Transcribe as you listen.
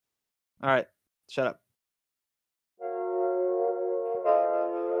All right, shut up.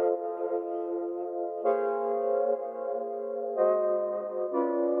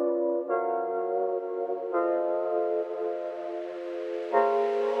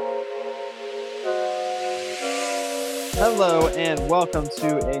 Hello and welcome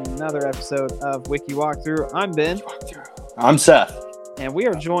to another episode of Wiki Walkthrough. I'm Ben. I'm Seth. And we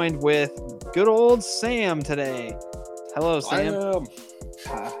are joined with good old Sam today. Hello, Sam.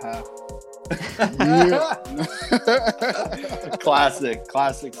 Classic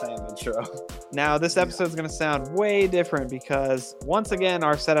Sam intro. Now, this episode is going to sound way different because once again,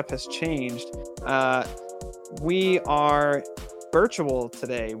 our setup has changed. We are virtual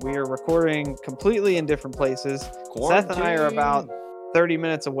today. We are recording completely in different places. Quarantine. Seth and I are about 30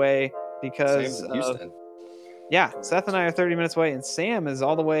 minutes away because Sam's in Houston. Seth and I are 30 minutes away, and Sam is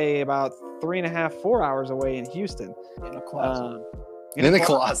all the way about 3.5-4 hours away in Houston. In a closet. In the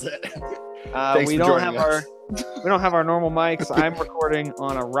closet. We don't have our normal mics. I'm recording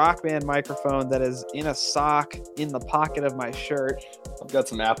on a Rock Band microphone that is in a sock in the pocket of my shirt. I've got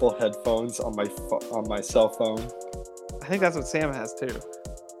some Apple headphones on my cell phone. I think that's what Sam has too.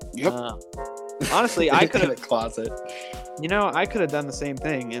 Yep. Honestly, I could in have a closet. I could have done the same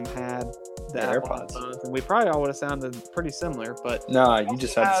thing and had the Apple AirPods. headphones, and we probably all would have sounded pretty similar. But No, you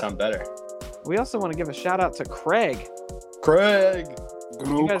just had to sound better. we also want to give a shout out to Craig. Craig.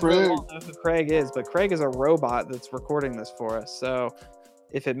 You guys really won't know who Craig is, but Craig is a robot that's recording this for us. So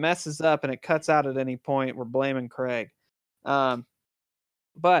if it messes up and it cuts out at any point, we're blaming Craig. But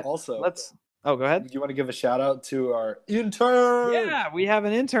Also, go ahead. You want to give a shout out to our intern? Yeah, we have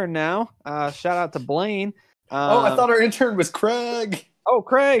an intern now. Shout out to Blaine. I thought our intern was Craig. Oh,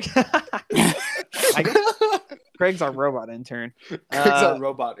 Craig. I guess Craig's our robot intern. Craig's our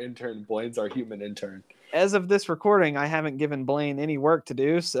robot intern. Blaine's our human intern. As of this recording, I haven't given Blaine any work to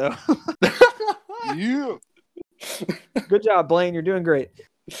do, so Yeah. good job, Blaine. You're doing great.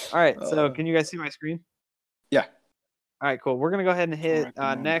 All right, so can you guys see my screen? Yeah. All right, cool. We're gonna go ahead and hit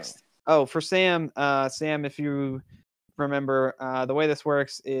next. Oh, for Sam, if you remember, the way this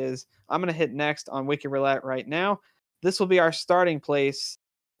works is I'm gonna hit next on Wiki Roulette right now. This will be our starting place.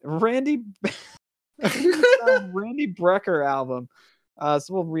 Randy Brecker album.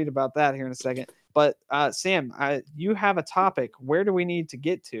 So we'll read about that here in a second. But Sam, you have a topic. Where do we need to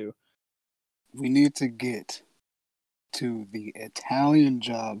get to? We need to get to the Italian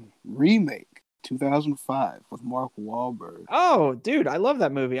Job remake, 2005, with Mark Wahlberg. Oh, dude, I love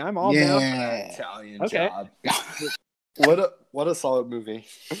that movie. I'm all down for that. Italian Okay. Job. What a solid movie.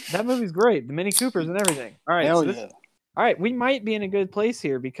 That movie's great. The Mini Coopers and everything. All right, Hell so yeah. all right, we might be in a good place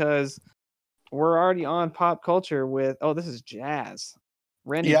here because we're already on pop culture with. Oh, this is jazz.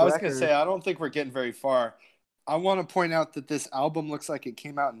 Randy. I was Brecker. gonna say I don't think we're getting very far. I want to point out that this album looks like it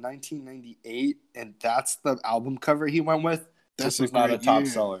came out in 1998, and that's the album cover he went with. That's This was a not a great top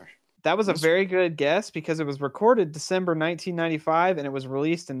year. seller. That was a very good guess because it was recorded December 1995 and it was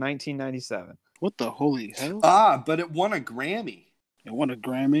released in 1997. What the holy hell? But it won a Grammy It won a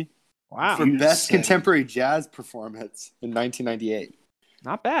Grammy. Wow, for You Best said it. Contemporary Jazz Performance in 1998.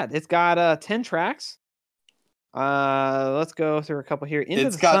 not bad. It's got 10 tracks. Let's go through a couple here. Into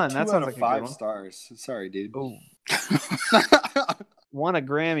It's the got Sun. 2 That out sounds of like a 5 good one. stars. Sorry, dude. Ooh. Won a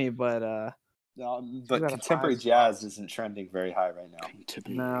Grammy, but But out of contemporary 5 jazz isn't trending very high right now.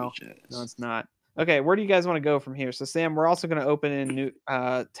 Contemporary No. jazz. no, it's not. Okay, where do you guys want to go from here? So, Sam, we're also going to open in new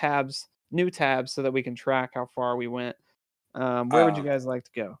tabs, so that we can track how far we went. Where would you guys like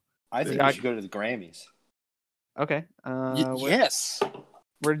to go? I think we should go to the Grammys. Okay. Yes.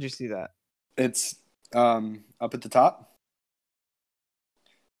 Where did you see that? It's up at the top.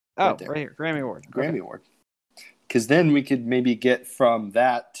 Oh, Right there. right here, Grammy Award. Grammy Okay. Award. Because then we could maybe get from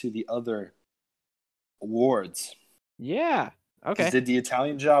that to the other awards. Yeah. 'Cause Okay. Did the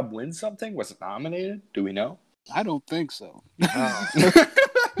Italian Job win something? Was it nominated? Do we know? I don't think so. Oh.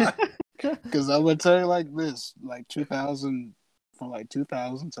 Because I would tell you like this, like 2000, from like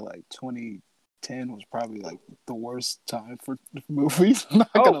 2000 to like 2010 was probably like the worst time for movies. I'm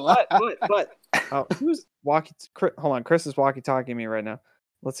not gonna lie. But. Oh, who's walkie? Hold on, Chris is walkie-talking me right now.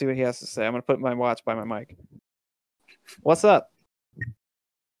 Let's see what he has to say. I'm gonna put my watch by my mic. What's up?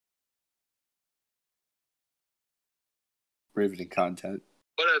 Riveting content.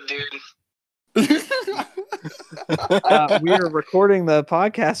 What up, dude? We are recording the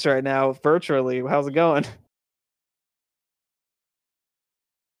podcast right now virtually. How's it going?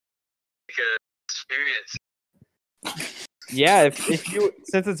 Experience. Yeah, if you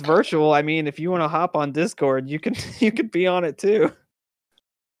since it's virtual, I mean, if you want to hop on Discord, you can be on it too.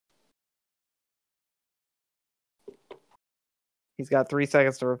 He's got 3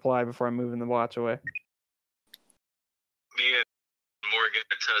 seconds to reply before I'm moving the watch away. Me and Morgan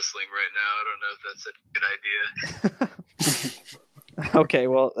are tussling right now. I don't know if that's a good idea. Okay,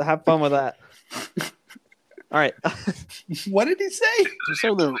 well, have fun with that. All right. What did he say? Just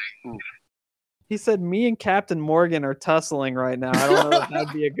so they're He said, me and Captain Morgan are tussling right now. I don't know if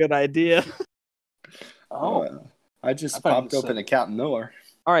that'd be a good idea. I just I thought popped you open said- a Captain Miller.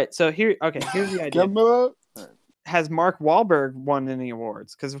 All right, so here's the idea. Come up. Has Mark Wahlberg won any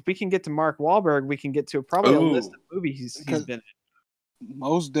awards? Because if we can get to Mark Wahlberg, we can get to probably a list of movies he's been in.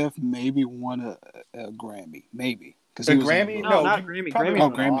 Most Def maybe won a Grammy, maybe because A Grammy? No, not a Grammy. Probably Grammy.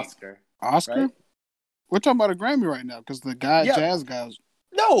 won Oh, an Grammy. Oscar. Oscar. Right? We're talking about a Grammy right now because the jazz guys.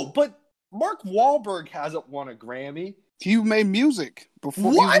 No, but Mark Wahlberg hasn't won a Grammy. He made music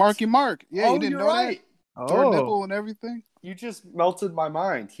before. What? He's Marky Mark. Yeah, oh, you didn't you're know right. that. Third Oh, nipple and everything. You just melted my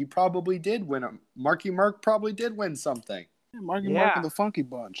mind. He probably did win a Marky Mark probably did win something. Yeah, Marky Yeah. Mark and the Funky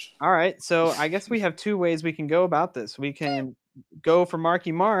Bunch. all right. So I guess we have 2 ways we can go about this. We can go for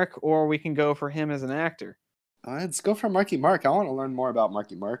Marky Mark, or we can go for him as an actor. Let's go for Marky Mark. I want to learn more about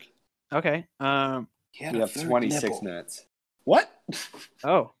Marky Mark. Okay. He had We a have third 26 nipple. minutes. What?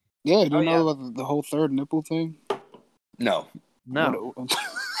 Oh, Yeah, do you Oh, know about the whole third nipple thing? No. no.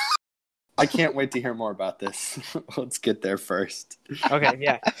 I can't wait to hear more about this. Let's get there first. Okay,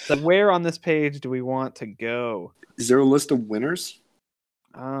 yeah. So where on this page do we want to go? Is there a list of winners?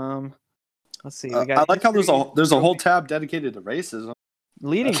 Let's see. We I got like how there's a whole tab dedicated to racism.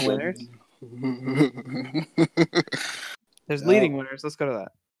 leading That's winners. There's leading winners. Let's go to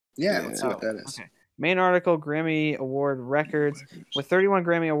that. Yeah, let's see what that is. Okay. Main article: Grammy Award records. With 31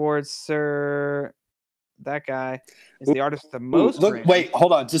 Grammy Awards, Sir, that guy is the artist with the most. Look, Grammys. wait,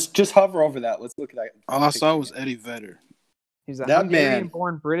 hold on. Just hover over that. Let's look at that. All I saw was Eddie Vedder. He's a that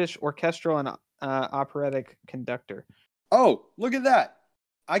Hungarian-born British orchestral and operatic conductor. Oh, look at that.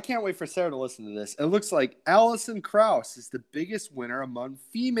 I can't wait for Sarah to listen to this. It looks like Alison Krauss is the biggest winner among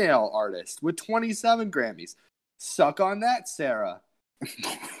female artists with 27 Grammys. Suck on that, Sarah.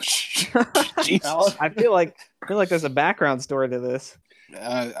 I feel like there's a background story to this.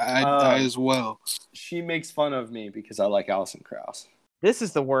 I as well. She makes fun of me because I like Alison Krauss. This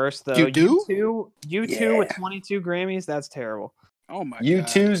is the worst, though. You do? You two Yeah. with 22 Grammys? That's terrible. Oh my You god.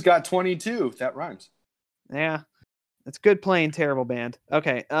 two's got 22. That rhymes. Yeah. It's good playing, terrible band.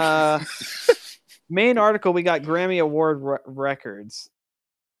 Okay. Main article, we got Grammy Award records.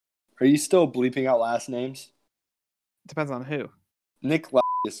 Are you still bleeping out last names? Depends on who. Nick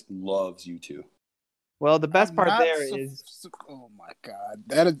just loves you two. Well, the best I'm part not there so- is Oh my god.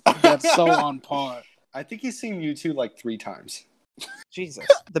 That's so on par. I think he's seen you two like 3 times. Jesus.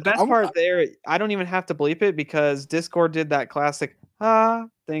 The best part there, I don't even have to bleep it because Discord did that classic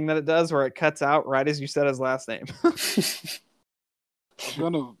thing that it does where it cuts out right as you said his last name. I'm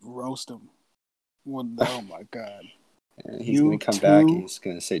gonna roast him. Oh my god. And he's going to come back and he's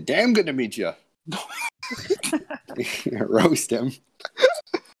going to say, damn good to meet you. Roast him.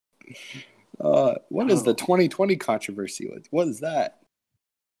 What is the 2020 controversy? What is that?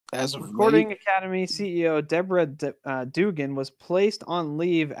 As a Recording Academy CEO Deborah Dugan was placed on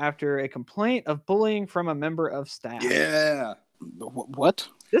leave after a complaint of bullying from a member of staff. Yeah. What?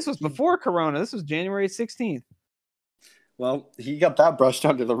 This was before Corona. This was January 16th. Well, he got that brushed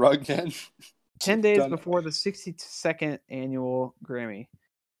under the rug then. 10 days Done. before the 62nd annual Grammy.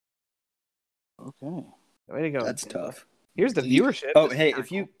 Okay. Way to go. That's Deborah. tough. Here's the viewership. Oh, This is hey,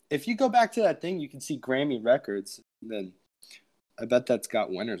 kinda if you go back to that thing, you can see Grammy records. Then I bet that's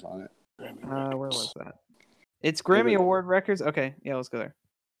got winners on it. where was that? It's Grammy Award records. Okay, yeah, let's go there.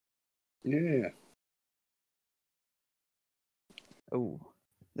 Yeah. Oh,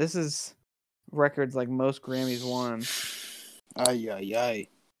 this is records like most Grammys won. Ay ay ay.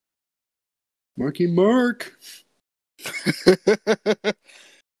 Marky Mark.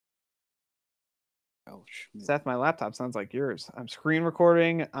 Ouch. Seth, my laptop sounds like yours. I'm screen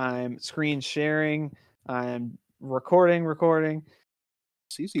recording. I'm screen sharing. I'm recording.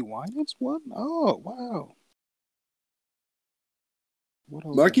 CeCe Winans won? Oh wow. What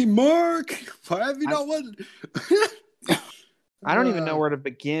else? Marky Mark. Why have you not won? I don't even know where to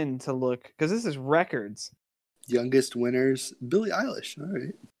begin to look because this is records. Youngest winners, Billie Eilish. All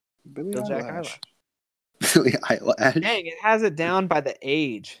right. Billie Jack Eilish. Billie Eilish. Dang, it has it down by the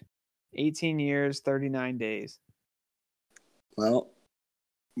age. 18 years, 39 days. Well,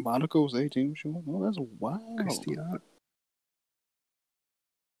 Monica was 18. She won. Oh, that's wow. Christina.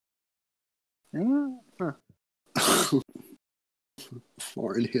 Yeah.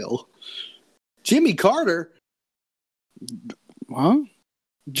 Lauryn Hill. Jimmy Carter. Huh?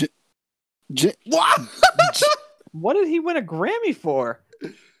 What? What did he win a Grammy for?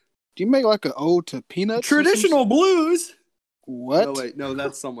 Do you make like an ode to Peanuts? Traditional blues. What? No, wait, no,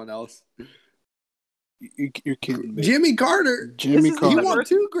 that's someone else. You're kidding me. Jimmy Carter. Jimmy This is He Carter. won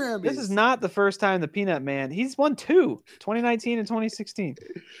 2 Grammys. This is not the first time the Peanut Man. He's won 2, 2019 and 2016.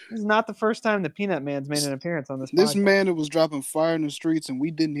 This is not the first time the Peanut Man's made an appearance on this. This podcast. man that was dropping fire in the streets and we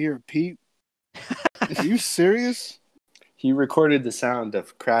didn't hear a peep. Are you serious? He recorded the sound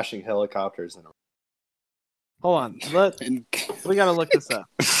of crashing helicopters. Hold on, And we gotta look this up.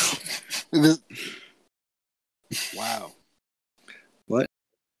 Wow. What?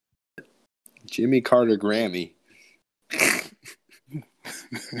 Jimmy Carter Grammy.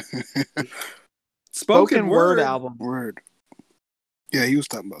 Spoken word album. Word. Yeah, he was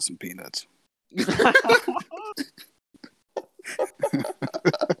talking about some peanuts.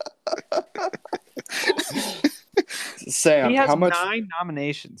 Sam, He has how much? 9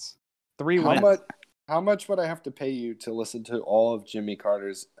 nominations, 3 How wins. much? How much would I have to pay you to listen to all of Jimmy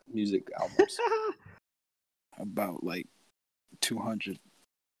Carter's music albums? About like 200.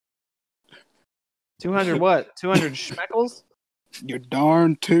 200 what? 200 schmeckles? You're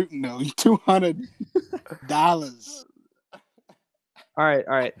darn tootin'. No, $200. All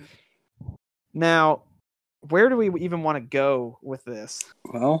right. Now, where do we even want to go with this?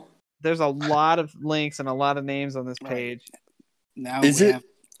 Well, There's a lot of links and a lot of names on this page. Now is we it have,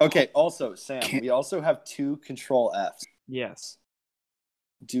 okay? Also, Sam, Can't- we also have 2 Control Fs. Yes.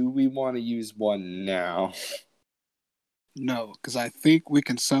 Do we want to use one now? no, because I think we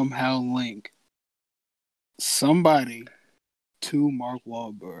can somehow link somebody to Mark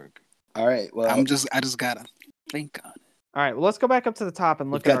Wahlberg. All right. Well, I just gotta think on it. All right. Well, let's go back up to the top and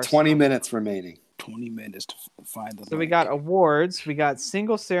we've look at got our 20 minutes remaining. 20 minutes to find the So we link. got awards, we got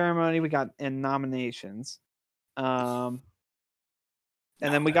single ceremony, we got and nominations. And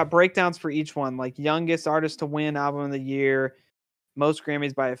then we got breakdowns for each one, like youngest artist to win album of the year, most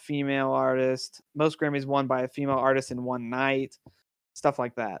Grammys by a female artist, most Grammys won by a female artist in one night, stuff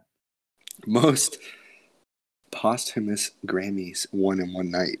like that. Most posthumous Grammys won in one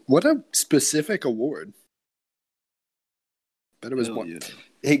night. What a specific award. But it was Hell one. yeah.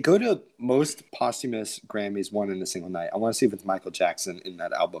 Hey, go to most posthumous Grammys won in a single night. I want to see if it's Michael Jackson in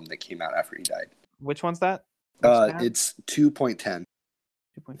that album that came out after he died. Which one's that? Which tab? It's 2.10.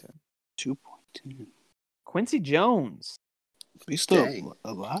 2.10. 2.2. Quincy Jones. He's still Dang.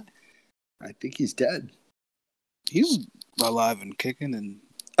 alive. I think he's dead. He's alive and kicking and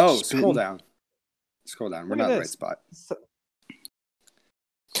Oh, spitting. scroll down. Scroll down. We're Look not at in the right this. spot. So,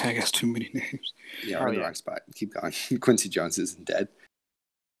 Tag has too many names. Yeah, Oh, we're in the yeah. wrong spot. Keep going. Quincy Jones isn't dead.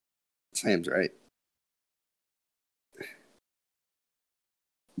 Sam's right.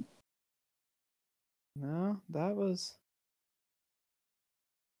 no, that was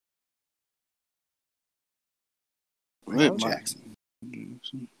Rip Okay. Jackson.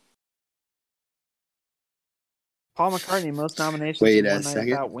 Paul McCartney, most nominations Wait in a one night second.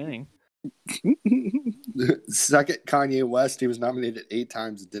 without winning. Second, Kanye West. He was nominated 8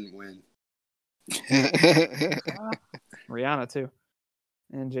 times and didn't win. Rihanna too,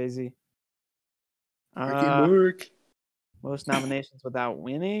 and Jay-Z. Marky Mark. Most nominations without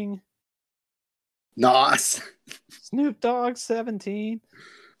winning. Nas. Snoop Dogg 17.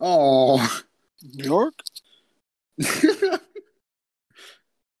 Oh. New York?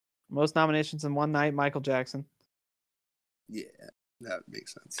 Most nominations in one night. Michael Jackson. Yeah, that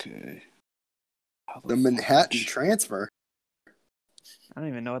makes sense. Okay. The Manhattan Transfer. I don't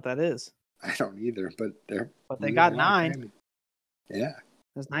even know what that is. I don't either, but They got 9. Grammy. Yeah,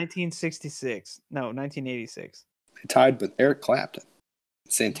 It was 1966. No, 1986. they tied with Eric Clapton,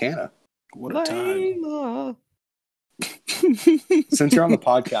 Santana. What a time. Layla. Since you're on the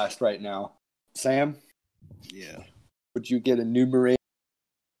podcast right now, Sam, Yeah. would you get enumerated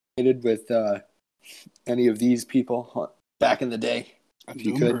with any of these people back in the day If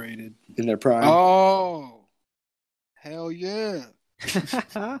you could. Enumerated. in their prime? Oh. Hell yeah.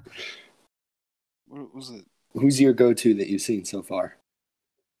 What was it? Who's your go-to that you've seen so far?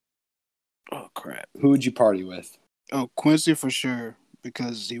 Oh, crap. Who would you party with? Oh, Quincy for sure.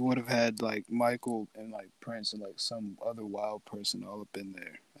 Because he would have had like Michael and like Prince and like some other wild person all up in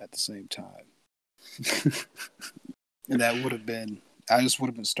there at the same time. And that would have been, I just would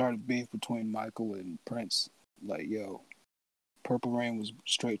have been started beef between Michael and Prince. Like, yo, Purple Rain was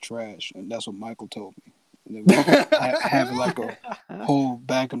straight trash. And that's what Michael told me. And then we having like a whole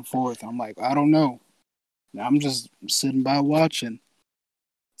back and forth. I'm like, I don't know. I'm just sitting by watching.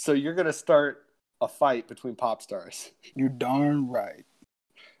 So you're gonna start a fight between pop stars. You're darn right.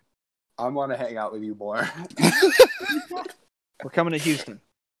 I want to hang out with you more. We're coming to Houston.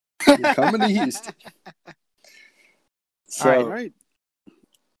 You're coming to Houston. So, All All right.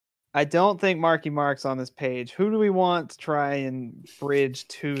 I don't think Marky Mark's on this page. Who do we want to try and bridge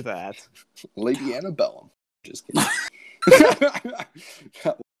to that? Lady Annabellum. Just kidding.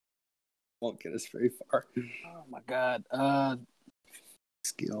 That won't get us very far. Oh my God.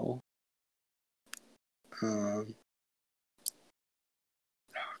 Skill. Come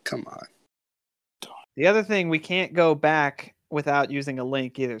on. The other thing, we can't go back without using a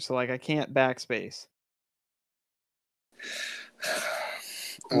link either. So, like, I can't backspace.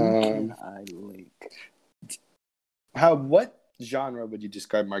 Who can I link? What genre would you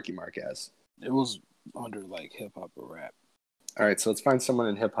describe Marky Mark as? It was under like hip hop or rap. All right, so let's find someone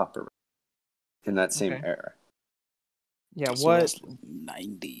in hip hop or rap in that same Okay. era. Yeah, So what? that's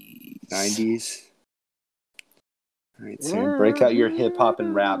 90s. 90s. All right, Sam, break out your hip hop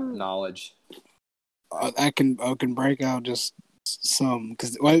and rap knowledge. I can break out just some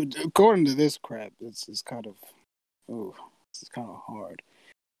because according to this crap, it's kind of hard.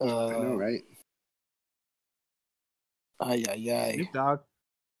 I know, right? Ay. Snoop Dogg.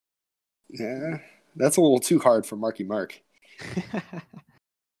 Yeah, that's a little too hard for Marky Mark.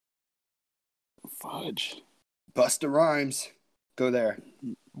 Fudge. Busta Rhymes. Go there.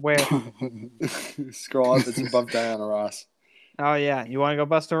 Where? Scroll up. It's above Diana Ross. Oh, yeah. You want to go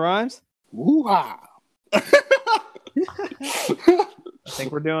Busta Rhymes? Woo-ha. I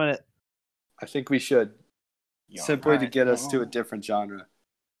think we're doing it. I think we should. Simply to get us to a different genre.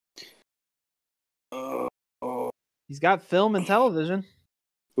 He's got film and television.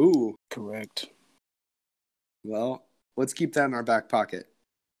 Ooh. Correct. Well, let's keep that in our back pocket.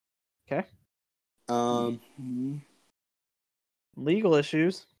 Okay. Mm-hmm. Legal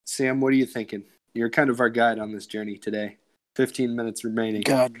issues. Sam, what are you thinking? You're kind of our guide on this journey today. 15 minutes remaining.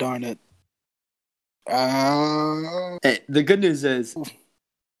 God darn it. Hey, the good news is,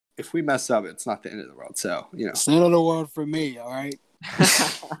 if we mess up, it's not the end of the world. So, It's not the world for me, all right?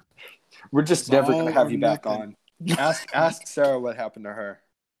 we're just It's never going to all have or you back nothing. on. Ask Sarah what happened to her.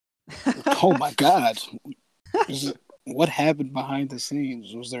 Oh my God. What happened behind the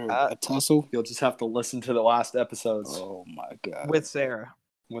scenes? Was there a tussle? You'll just have to listen to the last episodes Oh my God. With Sarah.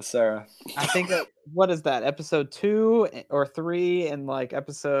 with Sarah. I think that, what is that? Episode 2 or 3 and like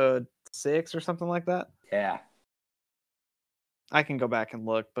episode 6 or something like that? Yeah. I can go back and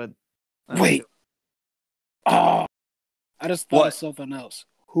look, but Wait. Oh, I just thought What? of something else.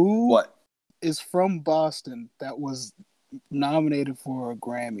 Who What? is from Boston that was nominated for a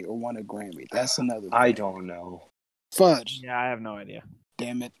Grammy or won a Grammy? That's another thing. I don't know. Fudge. Yeah, I have no idea.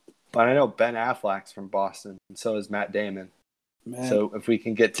 Damn it. But I know Ben Affleck's from Boston, and so is Matt Damon. Man, So if we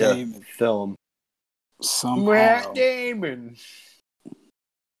can get to Damon. film. somehow. Matt Damon.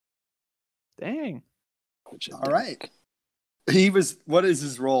 Dang. All right. He was, what is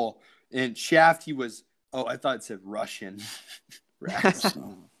his role? In Shaft, he was, I thought it said Russian.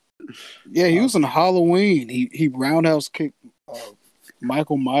 Yeah, he was in Halloween. He roundhouse kicked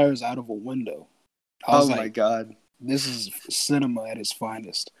Michael Myers out of a window. I was Oh my like, God. this is cinema at its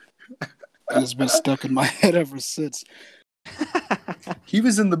finest. And it's been stuck in my head ever since. He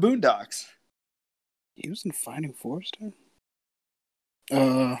was in the Boondocks. He was in Finding Forrester?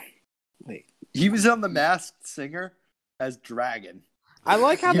 Wait. He was on The Masked Singer as Dragon. I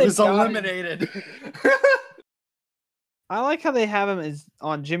like how He they was got him- eliminated. I like how they have him as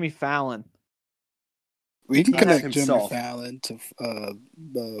on Jimmy Fallon. We can Not connect himself. Jimmy Fallon to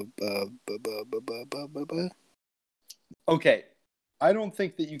Okay. I don't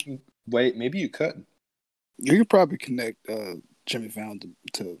think that you can. Wait, maybe you could. You could probably connect Jimmy Fallon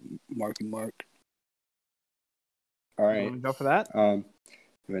to Marky Mark. All You right. wanna go for that? You want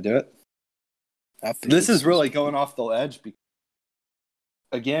to do it? I think This it's- is really going off the edge. Because,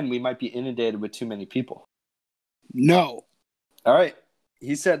 again, we might be inundated with too many people. No. All right.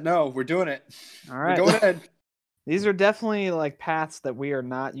 He said no. We're doing it. All We're right. going ahead. These are definitely like paths that we are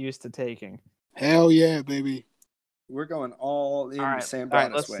not used to taking. Hell yeah, baby. We're going all in All right, the Sam all right,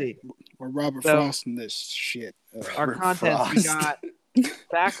 Bronis let's way. see. We're Robert So- Frost in this shit. Our Robert contents, we Frost. got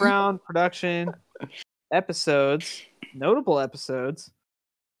background, production, episodes, notable episodes,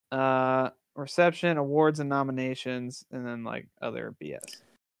 reception, awards and nominations, and then like other BS.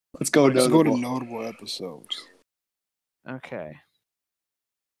 Let's go. Let's go to notable. notable episodes. Okay.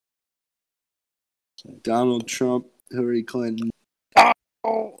 Donald Trump, Hillary Clinton,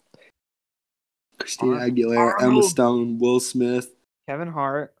 Oh, Christina Aguilera, Emma Arnold. Stone, Will Smith, Kevin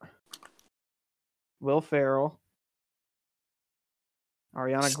Hart, Will Ferrell,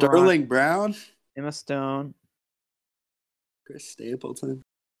 Ariana Grande, Sterling Brown, Emma Stone, Chris Stapleton,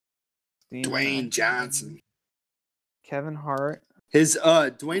 Christina Dwayne Johnson. Kevin Hart. His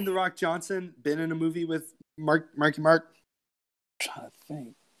Dwayne the Rock Johnson been in a movie with Marky Mark? trying to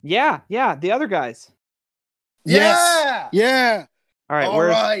think. Yeah, the other guys. Yeah. Yeah. All right, All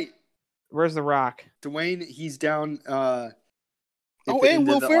right. where's The Rock? Dwayne, he's down. Oh, into and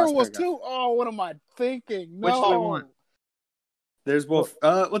Will the Ferrell last was paragraph. too. Oh, what am I thinking? Which No. do we want? There's Will.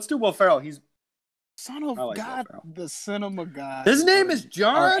 Let's do Will Ferrell. He's Son of I like Will God, Ferrell. the cinema guys. His name is are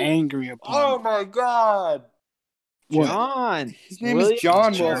John. angry upon. Oh my God. What? John. His name William is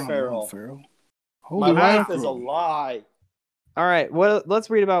John Ferrell. Will Ferrell. Will Ferrell. My Holy life mackerel. is a lie. All right, let's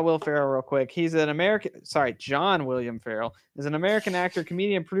read about Will Ferrell real quick. He's an John William Ferrell is an American actor,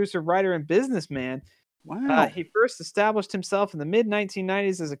 comedian, producer, writer, and businessman. Wow. He first established himself in the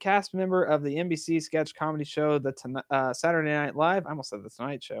mid-1990s as a cast member of the NBC sketch comedy show Saturday Night Live. I almost said The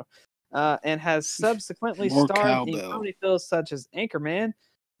Tonight Show. And has subsequently More starred in cowbell. comedy films such as Anchorman,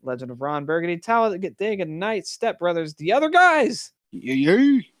 Legend of Ron Burgundy, Talladega Nights, Step Brothers, The Other Guys,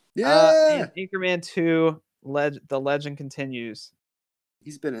 Yeah. and Anchorman 2, The Legend Continues.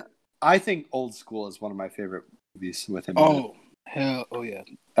 He's been. I think Old School is one of my favorite movies with him. in it. Oh, hell. Oh, yeah.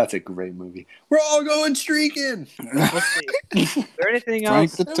 That's a great movie. We're all going streaking. Let's see. Is there anything Frank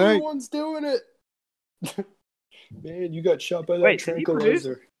else? the Tank. Everyone's doing it. Man, you got shot by that Wait, did he produce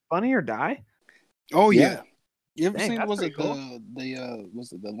tranquilizer. Funny or Die? Oh, yeah. Yeah. You ever Dang, seen, that's was pretty it cool.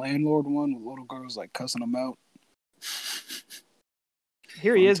 the landlord one with little girls like cussing them out?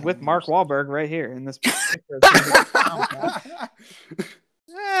 Here he Fun is with times. Mark Wahlberg right here in this picture.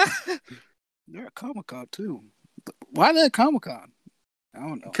 They're at Comic-Con, too. Why they at Comic-Con? I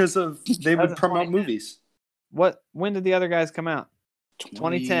don't know. Because they would That's promote 2010. movies. When did The Other Guys come out?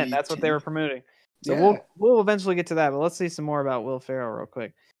 2010. That's what they were promoting. So Yeah. we'll eventually get to that, but let's see some more about Will Ferrell real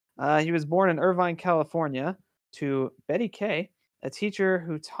quick. He was born in Irvine, California, to Betty Kay, a teacher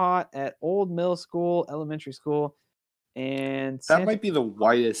who taught at Old Mill School Elementary School, and That Santa- might be the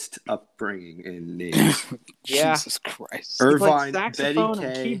whitest upbringing in names. Yeah. Jesus Christ. he played Irvine, saxophone Betty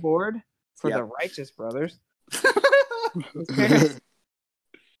and Kay. keyboard for Yep. the Righteous Brothers. His parents-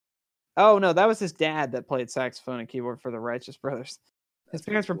 Oh no, that was his dad that played saxophone and keyboard for the Righteous Brothers. His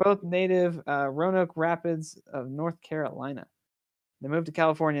parents were both native Roanoke Rapids of North Carolina. They moved to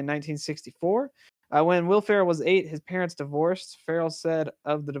California in 1964. When Will Ferrell was 8, his parents divorced. Ferrell said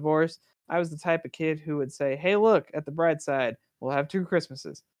of the divorce, "I was the type of kid who would say, 'Hey, look at the bright side. We'll have 2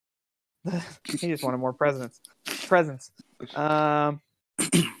 Christmases.'" He just wanted more presents.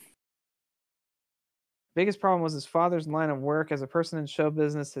 Biggest problem was his father's line of work. As a person in show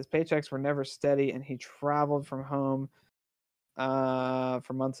business, his paychecks were never steady, and he traveled from home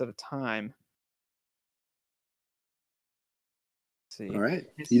for months at a time. Let's see. All right.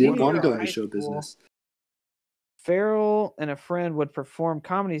 His He didn't senior want to year go of into high show school, business. Ferrell and a friend would perform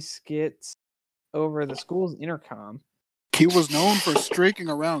comedy skits over the school's intercom. He was known for streaking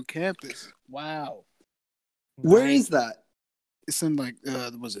around campus. Wow. Where is that? It's in like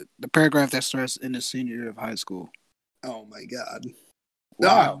was it the paragraph that starts in his senior year of high school? Oh my God.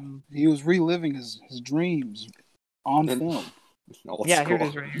 Wow. He was reliving his dreams on And- film. Old Yeah, here it school.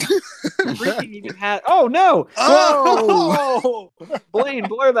 is right here. Freaking even had. Oh no! Oh! Blaine,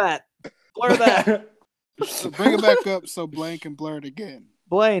 blur that. Blur that. So bring it back up so Blaine can blur it again.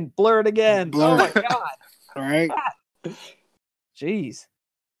 Blaine, blur it again. Blur Oh my it. god. All right. Jeez.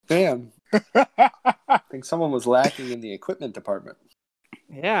 Damn. I think someone was lacking in the equipment department.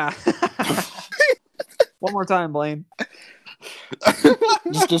 Yeah. One more time, Blaine.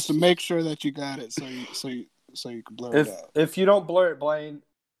 just to make sure that you got it, so you can blur it out. If you don't blur it, Blaine,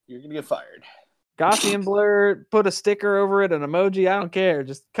 you're gonna get fired. Gaussian blur, put a sticker over it, an emoji. I don't care.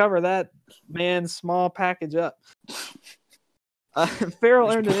 Just cover that man's small package up.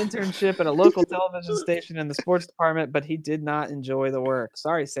 Ferrell earned an internship at a local television station in the sports department, but he did not enjoy the work.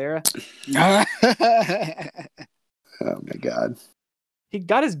 Sorry, Sarah. Oh my God. He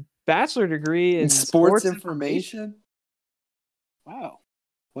got his bachelor degree in In sports information? Wow.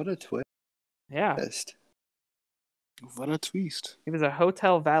 What a twist. Yeah, What a twist. he was a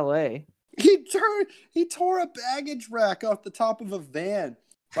hotel valet. He tore a baggage rack off the top of a van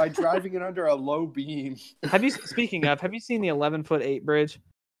by driving it under a low beam. Have you seen the 11'8" bridge?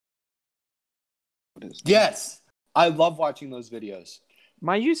 What is that? Yes. I love watching those videos.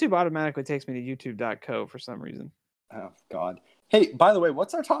 My YouTube automatically takes me to youtube.co for some reason. Oh God. Hey, by the way,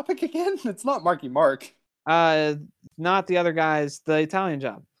 what's our topic again? It's not Marky Mark. Not The Other Guys, The Italian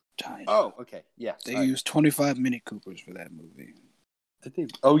Job. Giant. Oh, okay. Yeah. They sorry. used 25 Mini Coopers for that movie. Did they?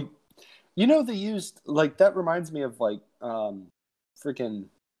 Oh, you know, they used, like, that reminds me of, like, freaking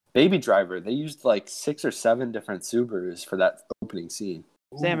Baby Driver. They used, like, 6 or 7 different Subarus for that opening scene.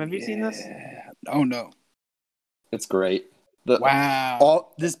 Sam, have you seen this? Oh no. It's great. Wow. Wow.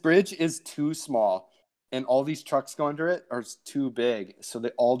 This bridge is too small. and all these trucks go under it are too big, so they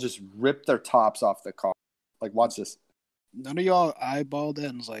all just rip their tops off the car. Like, watch this. None of y'all eyeballed that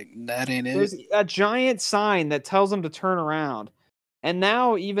and was like, that ain't it. There's a giant sign that tells them to turn around. And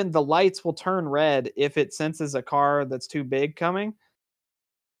now even the lights will turn red if it senses a car that's too big coming.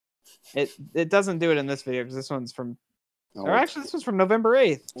 It doesn't do it in this video because this one's from or actually this was from November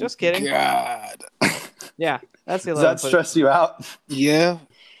 8th. Just kidding. God. Yeah, that's the 11th. Does that stress you out? Yeah.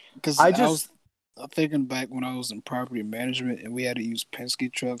 Because I was thinking back when I was in property management and we had to use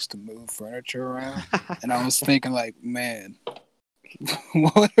Penske trucks to move furniture around. And I was thinking like, man,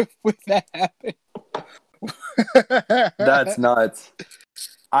 what if that happened? That's nuts.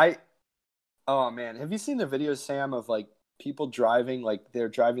 Oh man, have you seen the videos, Sam, of like people driving, like they're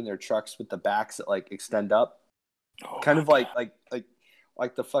driving their trucks with the backs that like extend up? Oh, kind of like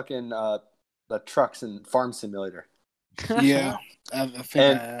the fucking the trucks in Farm Simulator. Yeah, I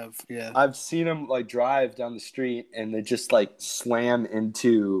think I have. Yeah, I've seen them like drive down the street and they just like slam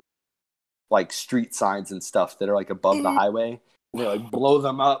into like street signs and stuff that are like above the highway. And they like blow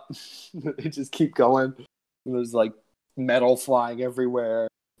them up. They just keep going. And there's like metal flying everywhere.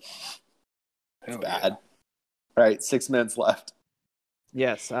 It's bad. All right, 6 minutes left.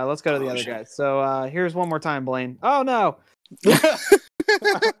 Yes, let's go to the other guys. So here's one more time, Blaine. Oh no.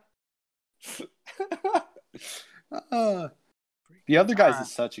 The Other Guys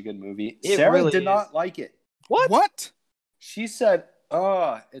is such a good movie. It Sarah really did is. not like it. What? She said,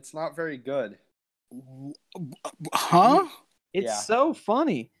 it's not very good. Huh? It's Yeah. so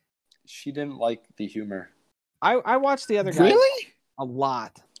funny. She didn't like the humor. I watched the other guys Really? a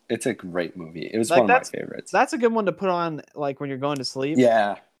lot. It's a great movie. It was Like, one of my favorites. That's a good one to put on like when you're going to sleep.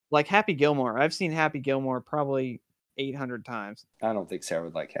 Yeah. Like Happy Gilmore. I've seen Happy Gilmore probably 800 times. I don't think Sarah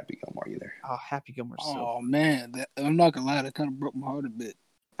would like Happy Gilmore either. Oh, Happy Gilmore's so Oh man, I'm not gonna lie, that kind of broke my heart a bit.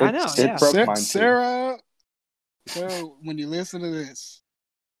 I know, yeah. It broke mine too. Sarah, when you listen to this,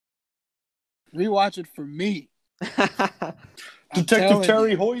 rewatch it for me. I'm Detective telling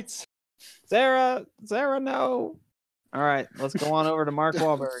Terry you. Hoyts. Sarah, no. All right, let's go on over to Mark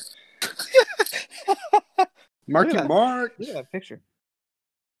Wahlberg. Marky Look at that. Mark. Look at that picture.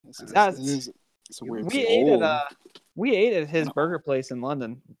 It's a weird We thing. ate at his burger place in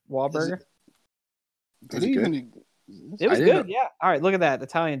London, Wahlburger. Did it he good? even? It was I good, didn't yeah. All right, look at that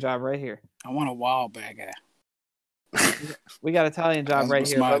Italian job right here. I want a wild bag guy. We got Italian job right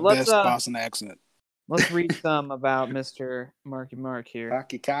That's here. my But let's best Boston accent. let's read some about Mr. Marky Mark here.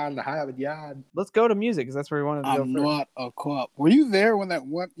 Rocky Khan, the Howard Yard. Let's go to music because that's where we wanted to go I'm first. not a cop. Were you there when that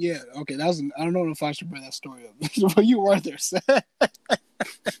one? Yeah, okay. That was. I don't know if I should bring that story up, but you were there.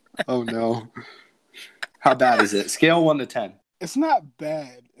 Oh no. How bad is it? Scale 1 to 10. It's not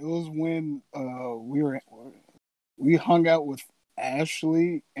bad. It was when we hung out with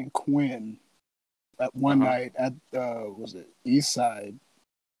Ashley and Quinn at one night at was it East Side,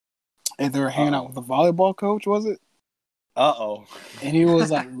 and they were hanging out with the volleyball coach. Was it? Uh-oh. And he was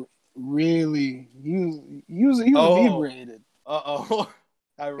like really he was inebriated. Uh-oh.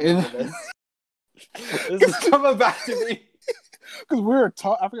 I remember this. This is coming back to me. Because we were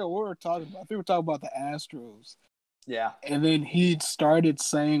talking, I forgot what we were talking about. I think we were talking about the Astros. Yeah. And then he started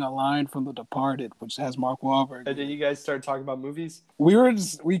saying a line from The Departed, which has Mark Wahlberg. And then you guys started talking about movies?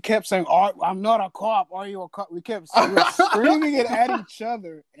 We kept saying, "Oh, I'm not a cop. Are you a cop?" We were screaming it at each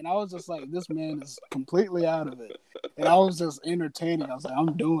other. And I was just like, this man is completely out of it. And I was just entertaining. I was like,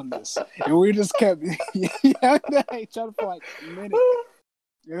 I'm doing this. And we just kept yelling at each other for like a minute.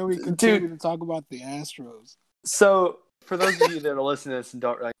 And then we continued to talk about the Astros. So, for those of you that are listening to this and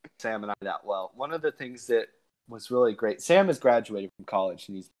don't really know Sam and I that well, one of the things that was really great, Sam has graduated from college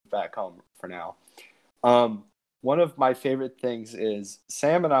and he's back home for now. One of my favorite things is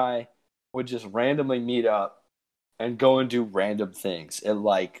Sam and I would just randomly meet up and go and do random things at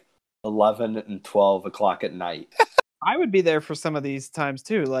like 11 and 12 o'clock at night. I would be there for some of these times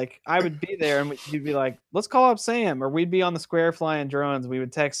too. Like I would be there and you'd be like, let's call up Sam, or we'd be on the square flying drones. We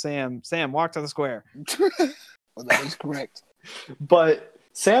would text Sam, walk to the square. Well, that is correct. But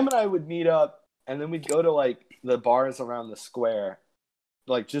Sam and I would meet up and then we'd go to like the bars around the square,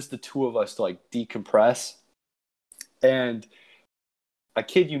 like just the two of us to like decompress. And I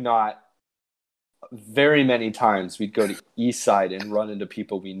kid you not, very many times we'd go to East Side and run into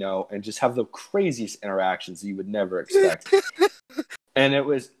people we know and just have the craziest interactions that you would never expect. And it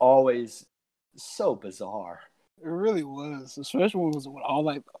was always so bizarre. It really was, especially when it was when all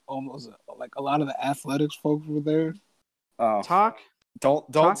like almost like a lot of the athletics folks were there. Talk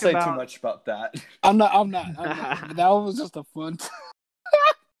Don't say about... too much about that. I'm not. But that was just a fun time.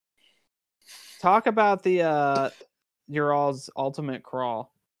 Talk about the your all's ultimate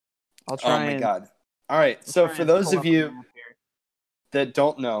crawl. I'll try. Oh my god! All right. So Trying for to those pull of up a you map here. that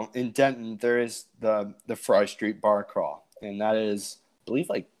don't know, in Denton there is the Fry Street Bar Crawl, and that is, I believe,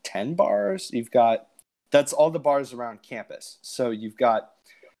 like 10 bars. That's all the bars around campus. So you've got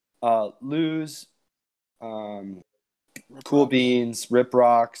Lou's, Cool Beans, Rip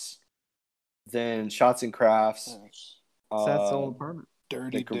Rocks, then Shots and Crafts, So that's the old apartment.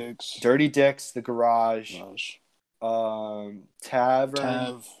 Dirty Dicks. Dirty Dicks, the Garage, Gosh. Tavern,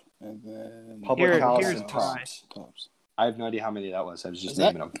 Tav, and then Public House, here's and Fry. Tops. I have no idea how many that was. I was just Is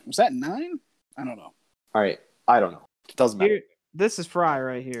naming them. Was that 9? I don't know. All right. I don't know. It doesn't matter. Here, this is Fry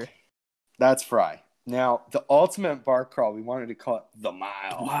right here. That's Fry. Now, the ultimate bar crawl, we wanted to call it the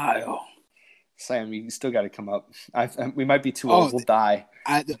Mile. Mile. Sam, you still got to come up. We might be too old. We'll die.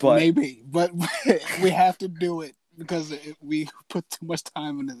 Maybe, but we have to do it because we put too much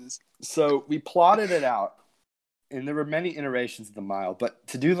time into this. So we plotted it out, and there were many iterations of the Mile. But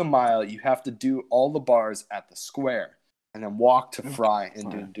to do the Mile, you have to do all the bars at the square and then walk to Fry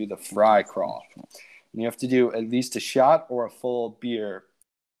and do the Fry crawl. And you have to do at least a shot or a full beer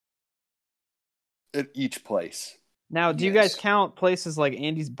at each place. Now, do you guys count places like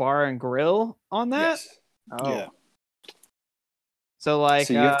Andy's Bar and Grill on that? Yes. Oh. Yeah. So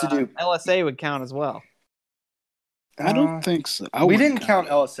you have to do LSA would count as well. I don't think so. We didn't count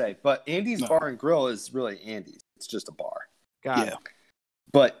LSA, but Andy's Bar and Grill is really Andy's. It's just a bar. Got it.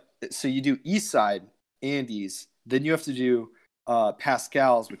 But so you do East Side, Andy's, then you have to do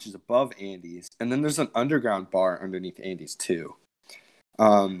Pascal's, which is above Andy's, and then there's an underground bar underneath Andy's too.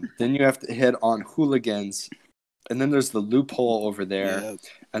 Then you have to hit on Hooligans, and then there's the Loophole over there,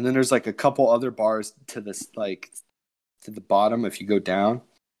 and then there's like a couple other bars to this, like to the bottom if you go down.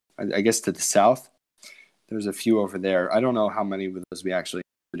 I guess to the south. There's a few over there. I don't know how many of those we actually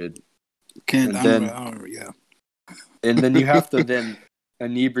did. And then you have to then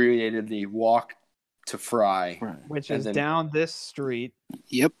inebriatedly walk to Fry, which is down this street.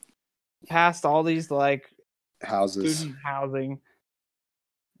 Yep. Past all these like houses, student housing.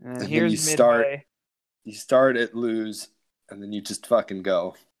 And here's Midway. You start at Lou's, and then you just fucking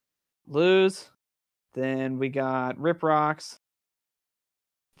go. Lou's. Then we got Rip Rocks.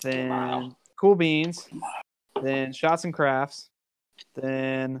 Then Cool Beans. Then Shots and Crafts.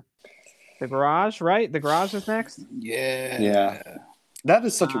 Then the Garage, right? The Garage is next? Yeah. That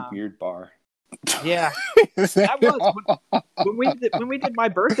is such a weird bar. Yeah. That was when we did my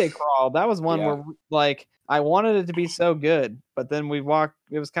birthday crawl, that was one where like I wanted it to be so good, but then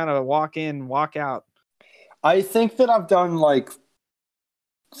it was kind of a walk in, walk out. I think that I've done like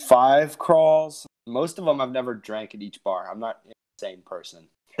 5 crawls. Most of them I've never drank at each bar. I'm not an insane person.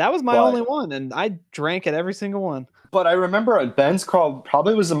 That was my only one, and I drank at every single one. But I remember Ben's crawl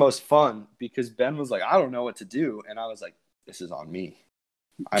probably was the most fun because Ben was like, I don't know what to do. And I was like, this is on me.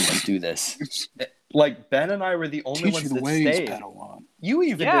 I must do this. Like, Ben and I were the only ones that stayed. You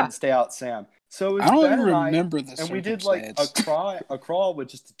even didn't stay out, Sam. So it was I don't Ben even and remember this. And we did like a crawl with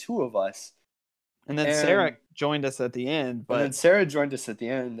just the 2 of us. And then Sarah joined us at the end. And then Sarah joined us at the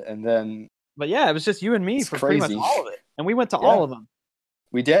end. And then. But yeah, it was just you and me for pretty much all of it. And we went to all of them.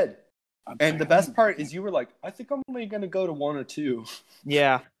 We did. And the best part is you were like, I think I'm only going to go to 1 or 2.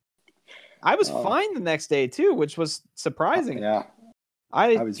 Yeah. I was fine the next day too, which was surprising. Yeah.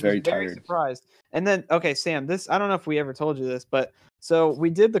 I was very tired. Surprised. And then, okay, Sam, I don't know if we ever told you this, but so we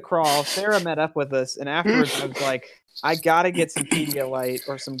did the crawl. Sarah met up with us, and afterwards I was like, I got to get some Pedialyte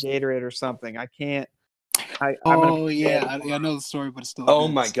or some Gatorade or something. I can't. I know the story, but it's still. Oh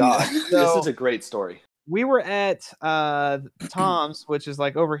my God. This is a great story. We were at Tom's, which is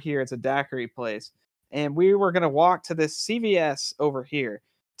like over here. It's a daiquiri place. And we were going to walk to this CVS over here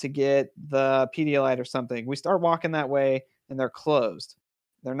to get the Pedialyte or something. We start walking that way, and they're closed.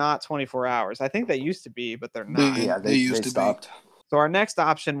 They're not 24 hours. I think they used to be, but they're not. Yeah, they stopped. So our next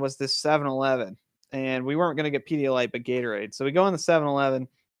option was this 7-Eleven. And we weren't going to get Pedialyte, but Gatorade. So we go in the 7-Eleven.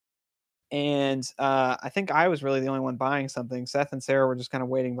 And I think I was really the only one buying something. Seth and Sarah were just kind of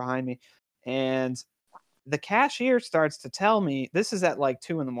waiting behind me. And the cashier starts to tell me, this is at like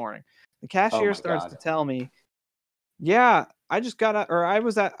 2 a.m. The cashier starts to tell me, yeah, I got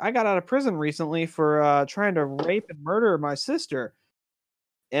out of prison recently for trying to rape and murder my sister.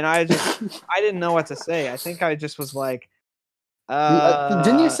 And I didn't know what to say. I think I just was like,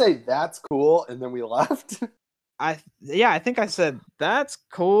 didn't you say that's cool? And then we left. I think I said that's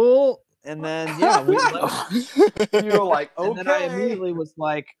cool. And then we left. You were like, okay. And then I immediately was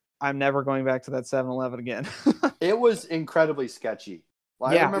like, I'm never going back to that 7-Eleven again. It was incredibly sketchy.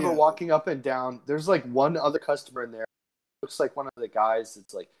 I remember walking up and down. There's like one other customer in there. Looks like one of the guys.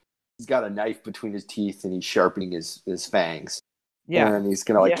 It's like he's got a knife between his teeth and he's sharpening his fangs. Yeah, and he's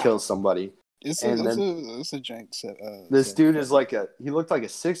gonna kill somebody. It's And a then it's a jank set. this dude is like he looked like a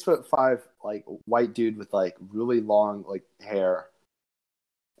 6'5" like white dude with like really long like hair,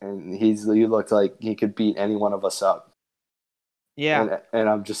 and he looked like he could beat any one of us up. Yeah. And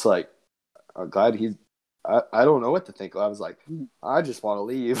I'm just like, I'm glad he's. I don't know what to think. I was like, I just want to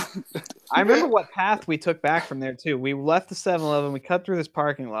leave. I remember what path we took back from there too. We left the 7-Eleven, we cut through this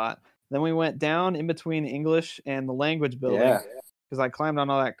parking lot, then we went down in between English and the language building because I climbed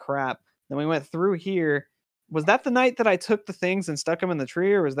on all that crap. Then we went through here. Was that the night that I took the things and stuck them in the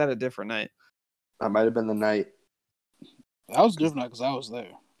tree, or was that a different night? That might have been the night. That was different because I was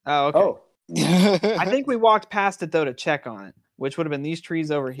there. Oh, okay. Oh, I think we walked past it though to check on it, which would have been these trees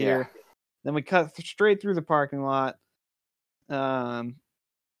over here. Yeah. Then we cut straight through the parking lot, through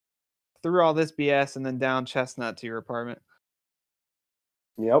all this BS, and then down Chestnut to your apartment.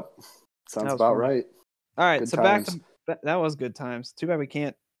 yep. Sounds about right. All right, Good so times. that was good times. Too bad we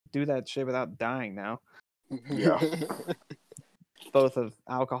can't do that shit without dying now. Yeah. Both of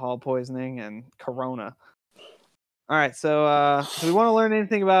alcohol poisoning and corona. All right, so do we want to learn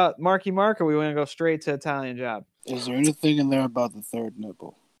anything about Marky Mark, or we want to go straight to Italian Job? Is there anything in there about the third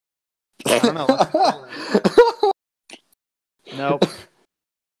nipple? I don't know. Nope.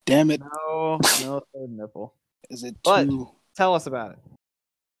 Damn it! No third nipple. Is it But- too? Tell us about it.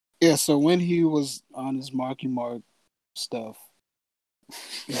 Yeah. So when he was on his Marky Mark stuff,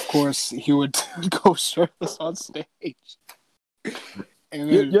 of course he would go shirtless on stage, and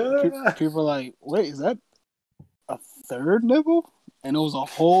then people are like, "Wait, is that a third nipple?" And it was a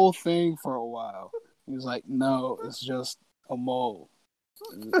whole thing for a while. He was like, "No, it's just a mole."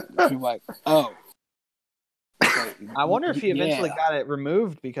 And people were like, "Oh." Like, I wonder if he eventually yeah. got it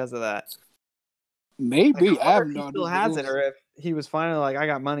removed because of that. Maybe. Like, I have if he no still idea. has it, or if he was finally like, I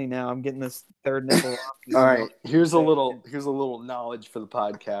got money now, I'm getting this third nipple off. All right. Here's a little knowledge for the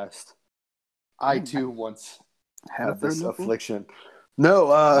podcast. I too once Had a had third this nipple? affliction.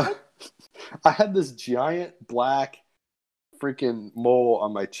 No, I had this giant black freaking mole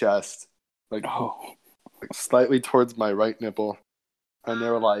on my chest, like Oh. slightly towards my right nipple, and they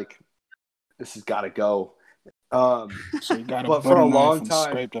were like, "This has got to go." So you got But for a long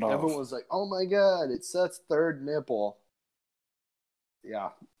time, scraped it off. everyone was like, "Oh my god, it says third nipple." Yeah,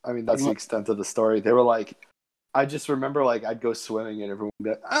 I mean that's the extent of the story. They were like, I just remember like I'd go swimming and everyone would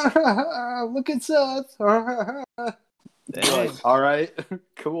be like, "Look at Seth." Like, all right,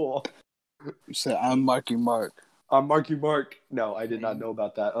 cool. You said, "I'm Marky Mark." I'm Marky Mark. No, I did not know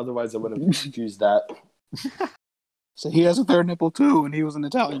about that. Otherwise, I would have used that. So he has a third nipple too, and he was an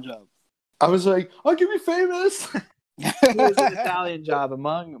Italian Job. I was like, I'll get me famous. It was an Italian Job,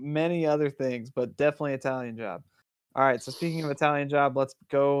 among many other things, but definitely Italian Job. All right, so speaking of Italian Job, let's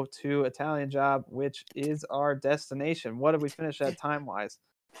go to Italian Job, which is our destination. What did we finish at time-wise?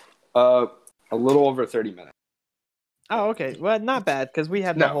 A little over 30 minutes. Oh, okay. Well, not bad, because we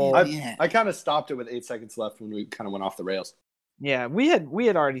had the whole... I kind of stopped it with 8 seconds left when we kind of went off the rails. Yeah, we had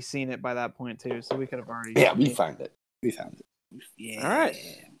already seen it by that point, too, so we could have already... Yeah, we found it. Yeah. All right.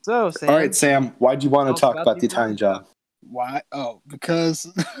 So, Sam... All right, Sam, why'd you want to Talk talk about about the Italian Job? Why? Oh, because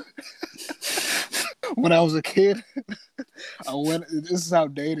when I was a kid, I went. This is how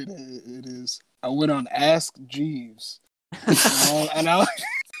dated it is. I went on Ask Jeeves, and I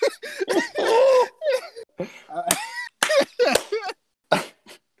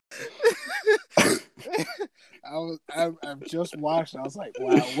I've just watched. I was like,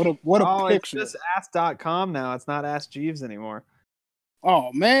 wow, what a picture! It's just Ask.com now. It's not Ask Jeeves anymore.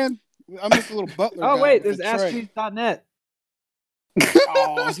 Oh man, I missed a little butler. Oh guy wait, with there's the tray. AskJeeves.net.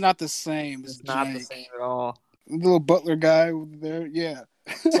 Oh, it's not the same. It's not the same at all. The little butler guy over there, yeah.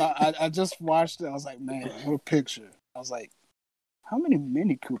 So I just watched it. I was like, man, what a picture. I was like, how many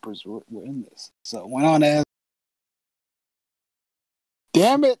Mini Coopers were in this? So went on as.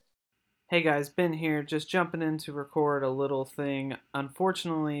 Damn it! Hey guys, Ben here, just jumping in to record a little thing.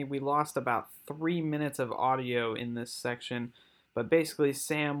 Unfortunately, we lost about 3 minutes of audio in this section, but basically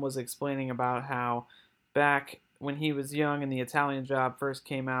Sam was explaining about how back when he was young and the Italian Job first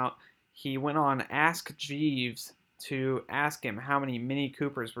came out, he went on Ask Jeeves to ask him how many Mini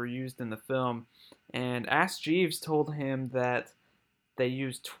Coopers were used in the film, and Ask Jeeves told him that they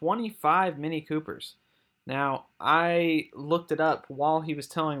used 25 Mini Coopers. Now, I looked it up while he was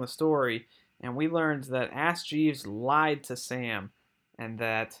telling the story, and we learned that Ask Jeeves lied to Sam, and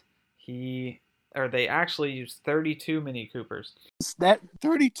that they actually used 32 Mini Coopers. That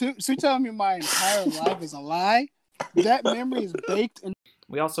 32. So you're telling me my entire life is a lie? That memory is baked in.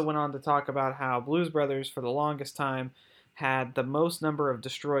 We also went on to talk about how Blues Brothers, for the longest time, had the most number of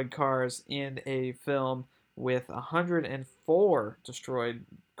destroyed cars in a film with 104 destroyed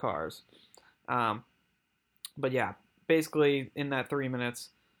cars. But yeah, basically in that 3 minutes,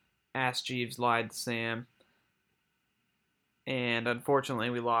 Ask Jeeves lied to Sam, and unfortunately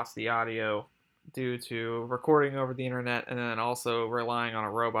we lost the audio due to recording over the internet and then also relying on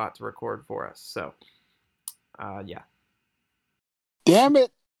a robot to record for us. So, yeah. Damn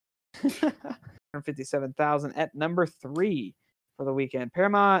it! 157,000 at number 3 for the weekend.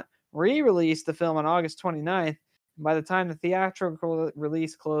 Paramount re-released the film on August 29th. By the time the theatrical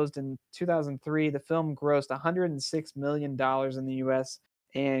release closed in 2003, the film grossed $106 million in the U.S.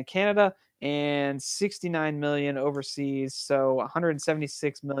 and Canada and $69 million overseas, so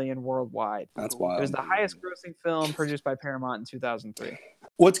 $176 million worldwide. That's It wild. was the highest grossing film produced by Paramount in 2003.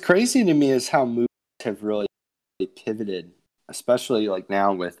 What's crazy to me is how movies have really pivoted, especially like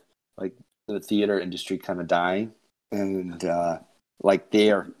now with like the theater industry kind of dying, and like they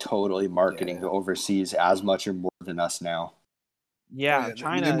are totally marketing overseas as much or more than us now. Yeah, Oh, yeah,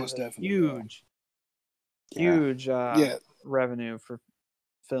 China they is most a definitely huge revenue for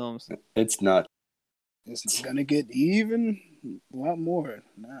films. It's nuts. It's gonna get even a lot more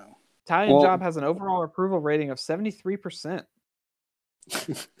now. Italian Job has an overall approval rating of 73%.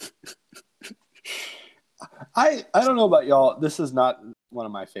 I don't know about y'all. This is not one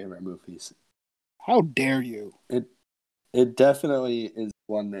of my favorite movies. How dare you? It definitely is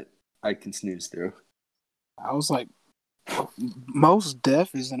one that I can snooze through. I was like, Most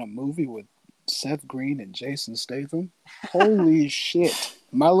Def is in a movie with Seth Green and Jason Statham. Holy shit!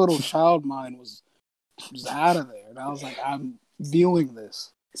 My little child mind was out of there, and I was like, I'm viewing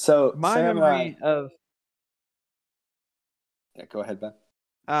this. So My Sam memory and I, of go ahead, Ben.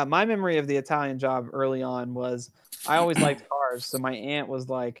 my memory of the Italian Job early on was I always liked cars, so my aunt was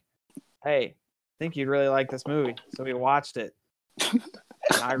like, "Hey, I think you'd really like this movie," so we watched it. And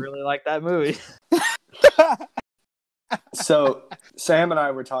I really liked that movie. So Sam and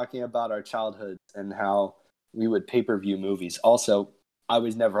I were talking about our childhood and how we would pay-per-view movies. Also, I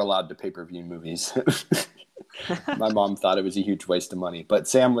was never allowed to pay-per-view movies. My mom thought it was a huge waste of money. But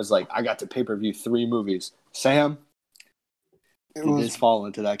Sam was like, I got to pay-per-view 3 movies. Sam, did this fall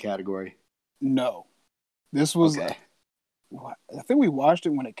into that category? No. This was, okay. I think we watched it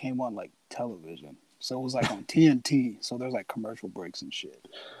when it came on like television. So it was like on TNT. So there's like commercial breaks and shit.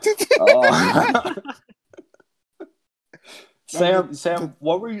 Oh. Sam,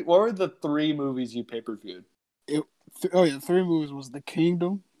 what were the 3 movies you pay-per-viewed? 3 movies was The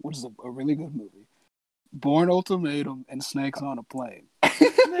Kingdom, which is a really good movie, Bourne Ultimatum, and Snakes on a Plane.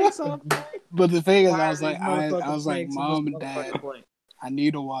 Snakes on a Plane. But the thing is, Why I was like, snakes Mom on and this Dad, motherfucking plane? I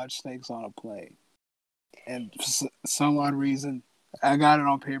need to watch Snakes on a Plane. And for some odd reason, I got it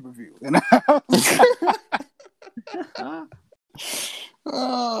on pay-per-view. And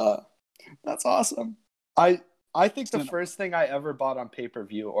That's awesome. I think the first thing I ever bought on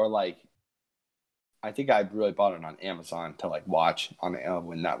pay-per-view, or like, I think I really bought it on Amazon to like watch on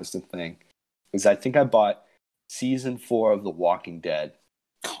when that was the thing, is I think I bought season 4 of The Walking Dead.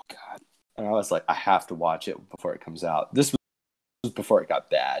 Oh God! And I was like, I have to watch it before it comes out. This was before it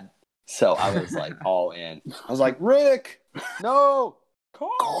got bad, so I was like all in. I was like, Rick, no,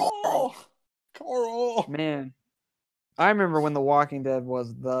 Carl. Man, I remember when The Walking Dead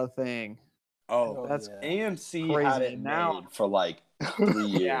was the thing. Oh, that's AMC crazy. had it made for like 3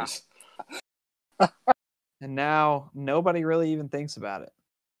 years. And now nobody really even thinks about it.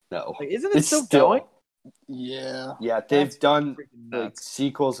 No. Like, isn't it still going? Yeah. Yeah, they've done like like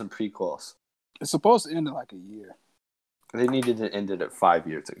sequels and prequels. It's supposed to end in like a year. They needed to end it 5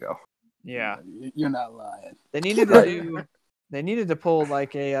 years ago. Yeah. You're not lying. They needed to they needed to pull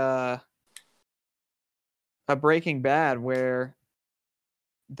like a Breaking Bad where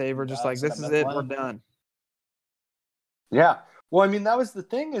they were just like, this is it, we're done. Yeah. Well, I mean, that was the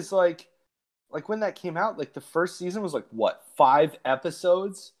thing is like when that came out, like the first season was like, what, 5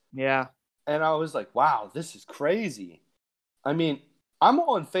 episodes? Yeah. And I was like, wow, this is crazy. I mean, I'm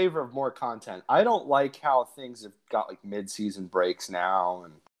all in favor of more content. I don't like how things have got like mid-season breaks now.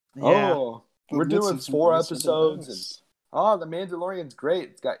 And, we're doing 4 episodes. And, The Mandalorian's great.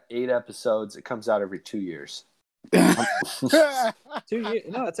 It's got 8 episodes. It comes out every 2 years. 2 years?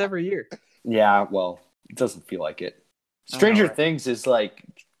 No, it's every year. Yeah, well, it doesn't feel like it. Stranger Things is like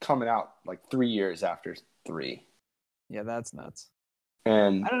coming out like 3 years after 3. Yeah, that's nuts.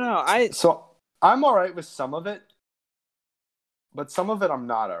 And I don't know. So I'm all right with some of it, but some of it I'm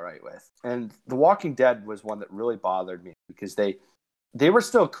not all right with. And The Walking Dead was one that really bothered me because they were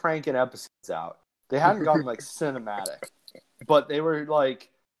still cranking episodes out. They hadn't gone like cinematic, but they were like,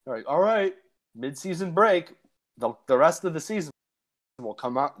 all right, mid-season break. The rest of the season will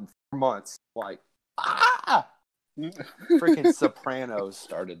come out in 4 months. Like, freaking Sopranos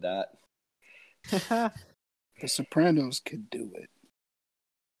started that. The Sopranos could do it.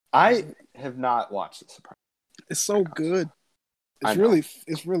 I have not watched The Sopranos. It's so good. I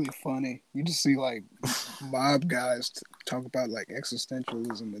It's really funny. You just see like mob guys talk about like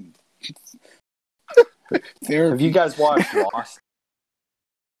existentialism and therapy. Have you guys watched Lost?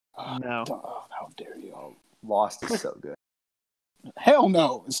 No. Oh, how dare you? Lost is so good. Hell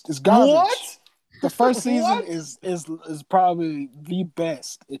no. It's garbage. What? The first season What? is probably the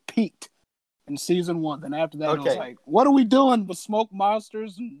best. It peaked in season 1. Then after that, it was Okay. like, what are we doing with smoke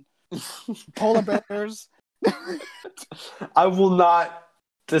monsters and polar bears? I will not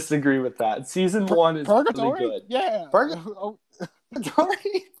disagree with that. Season 1 is Purgatory? really good. Yeah.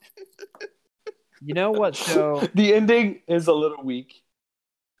 Purgatory? You know what show? The ending is a little weak.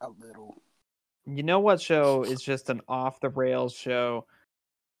 A little. You know what show is just an off the rails show,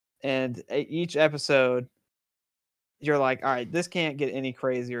 and each episode, you're like, all right, this can't get any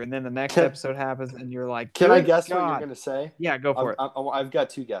crazier, and then the next episode happens, and you're like, Can I "Good guess what God." you're going to say? Yeah, go for it. I've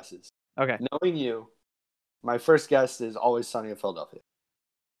got 2 guesses. Okay. Knowing you, my first guess is Always Sunny in Philadelphia.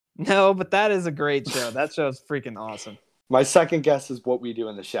 No, but that is a great show. That show is freaking awesome. My second guess is What We Do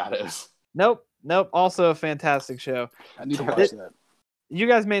in the Shadows. Nope. Also a fantastic show. I need to watch that. You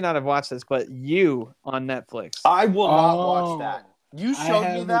guys may not have watched this, but You on Netflix. I will not Oh. watch that. You showed me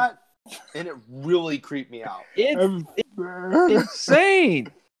haven't- that, and it really creeped me out. It's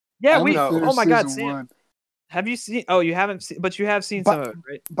insane. Yeah, I we. don't know. Oh my God, Season Sam, 1. have you seen? Oh, you haven't seen, but you have seen But- some of it,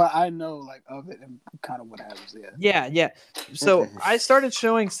 right? But I know like of it and kind of what happens. Yeah. Yeah. So I started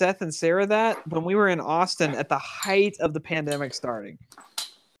showing Seth and Sarah that when we were in Austin at the height of the pandemic starting.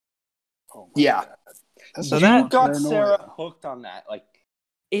 Oh my Yeah. God. That's So just that- You more got paranoia. Sarah hooked on that. Like,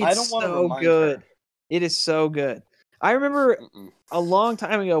 It's I don't want to so remind good. her. It is so good. I remember Mm-mm. a long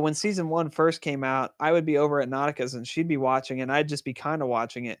time ago when season 1 first came out, I would be over at Nautica's and she'd be watching, and I'd just be kind of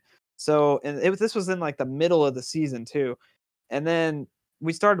watching it. So, and this was in like the middle of the season too. And then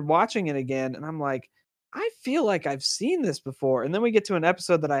we started watching it again, and I'm like, I feel like I've seen this before. And then we get to an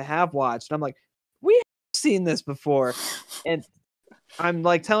episode that I have watched, and I'm like, we have seen this before. And I'm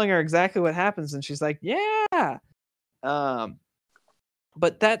like telling her exactly what happens, and she's like, yeah.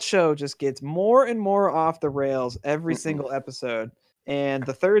 But that show just gets more and more off the rails every single episode. And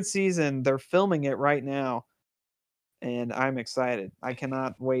the 3rd season, they're filming it right now. And I'm excited. I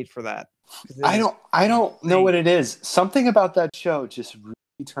cannot wait for that. 'Cause it I is- don't know what it is. Something about that show just really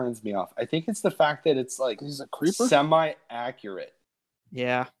turns me off. I think it's the fact that it's like He's a creeper. semi-accurate.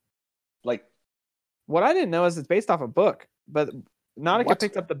 Yeah. Like, What I didn't know is it's based off a book. But Nautica What?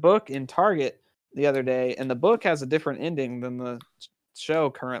 picked up the book in Target the other day, and the book has a different ending than the show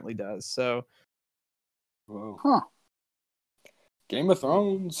currently does. So, whoa. Huh. Game of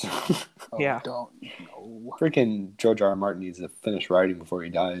Thrones. Oh, Yeah. Don't know. Freaking George R. R. Martin needs to finish writing before he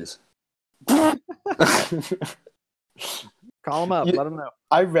dies. call him up. You- Let him know.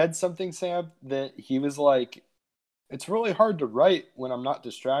 I read something, Sam, that he was like, it's really hard to write when I'm not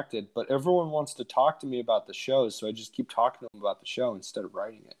distracted, but everyone wants to talk to me about the show, so I just keep talking to them about the show instead of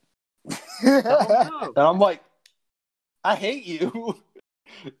writing it. Oh, And I'm like, I hate you.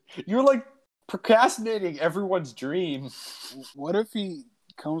 You're like procrastinating everyone's dream. What if he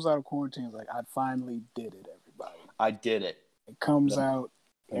comes out of quarantine and is like, I finally did it, everybody. I did it. It comes Then out,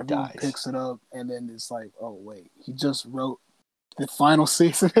 he everyone dies. picks it up, and then it's like, oh, wait, he just wrote the final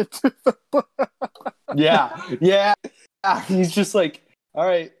season. Yeah. He's just like, all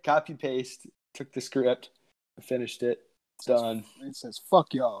right, copy paste. Took the script, finished it, done. It says,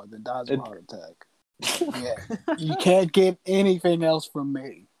 fuck y'all, and then dies of a It- heart attack. Yeah. You can't get anything else from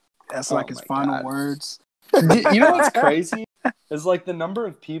me. That's Oh like his my final God. words. You know what's crazy is like the number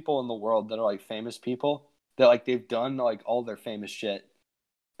of people in the world that are like famous people that like they've done like all their famous shit,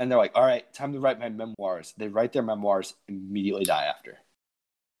 and they're like, all right, time to write my memoirs. They write their memoirs, immediately die after.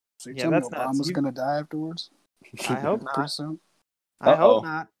 So you Yeah, tell me that's nuts. Obama's You- going to die afterwards? I hope Pretty not. soon? I Uh-oh. hope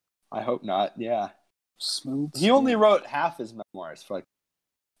not. I hope not. Yeah, Smooth. he only wrote half his memoirs for like,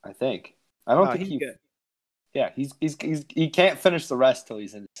 I think. I don't Oh, think he's he. good. Yeah, he can't finish the rest till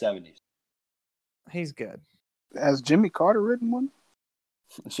he's in his 70s. He's good. Has Jimmy Carter written one?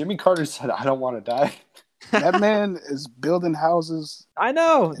 Jimmy Carter said, "I don't want to die." That man is building houses I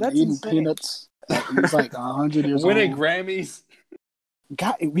know. and That's eating insane. peanuts. He's like 100 years Winning old. Grammys.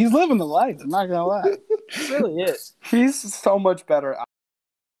 God, he's living the life. I'm not gonna lie. It really is. He's so much better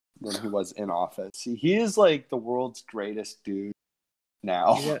than he was in office. He is like the world's greatest dude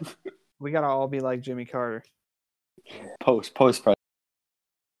now. Yeah. We gotta all be like Jimmy Carter. Post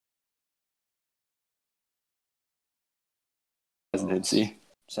presidency.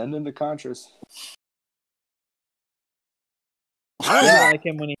 Send him to Contras. I don't Yeah. like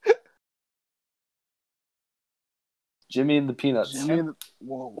him when he Jimmy and the Peanuts. Jimmy and the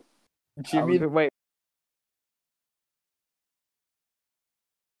whoa. Jimmy. Wait.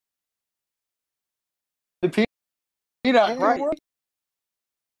 The Peanut. Right.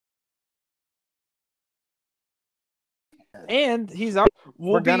 And he's our.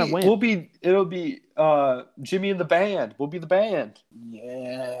 We're gonna win. It'll be Jimmy and the band. We'll be the band.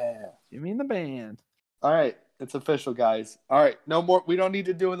 Yeah. Jimmy and the band. All right, it's official, guys. All right, no more. We don't need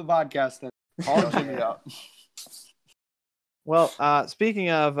to do the podcast then. Call Jimmy up. Well,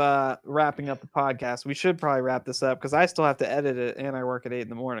 speaking of wrapping up the podcast, we should probably wrap this up because I still have to edit it and I work at 8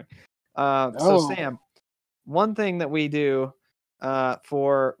 a.m. So Sam, one thing that we do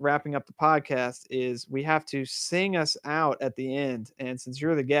for wrapping up the podcast is we have to sing us out at the end. And since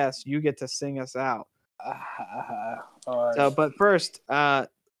you're the guest, you get to sing us out. All right. So, but first,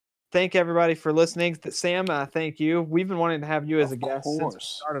 thank everybody for listening. Sam, thank you. We've been wanting to have you as a guest since we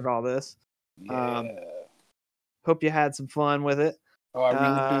started all this. Yeah. Hope you had some fun with it. Oh, I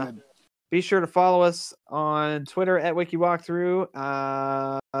really did. Be sure to follow us on Twitter at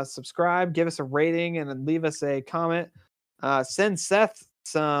WikiWalkthrough. Subscribe, give us a rating, and then leave us a comment. Send Seth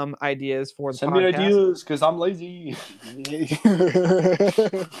some ideas for the Send podcast. me ideas because I'm lazy.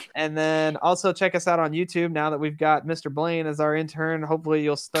 And then also check us out on YouTube now that we've got Mr. Blaine as our intern. Hopefully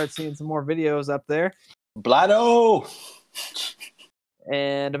you'll start seeing some more videos up there. Blatto!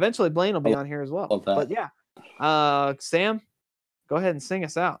 And eventually Blaine will be on here as well. But yeah. Sam, go ahead and sing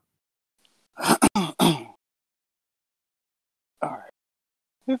us out. All right.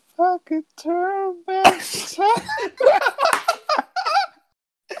 If I could turn back time,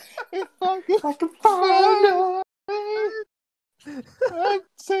 if I could find a way, I'd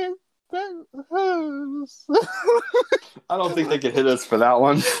take that. I don't think they could hit us for that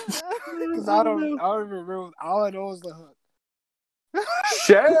one. Because I don't remember. All I know is the hook.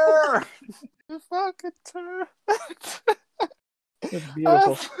 Share! If I could turn, That's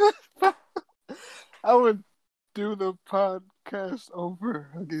beautiful. I would do the podcast over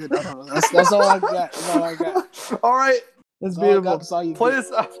again. I don't know. That's all I got. That's all I got. All right. That's beautiful. That's all you Play get.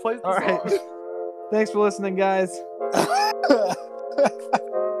 this. Play this. All right. Thanks for listening, guys.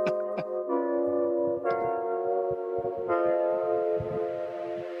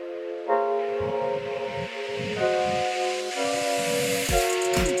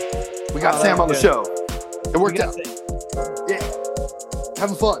 We got Sam on the show. It worked out. Sam. Yeah.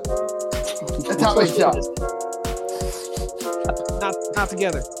 Having fun. That's how it out. Not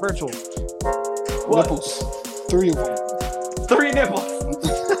together. Virtual. What? Nipples. 3 of them. 3 nipples.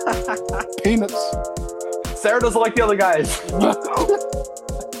 Peanuts. Sarah doesn't like the other guys.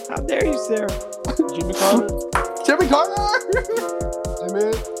 How dare you, Sarah? Jimmy Carter. Jimmy Carter.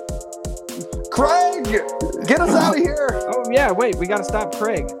 Amen. Craig, get us out of here. Oh yeah, wait, we gotta stop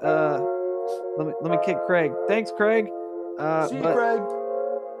Craig. Let me kick Craig. Thanks, Craig. See you, But Craig.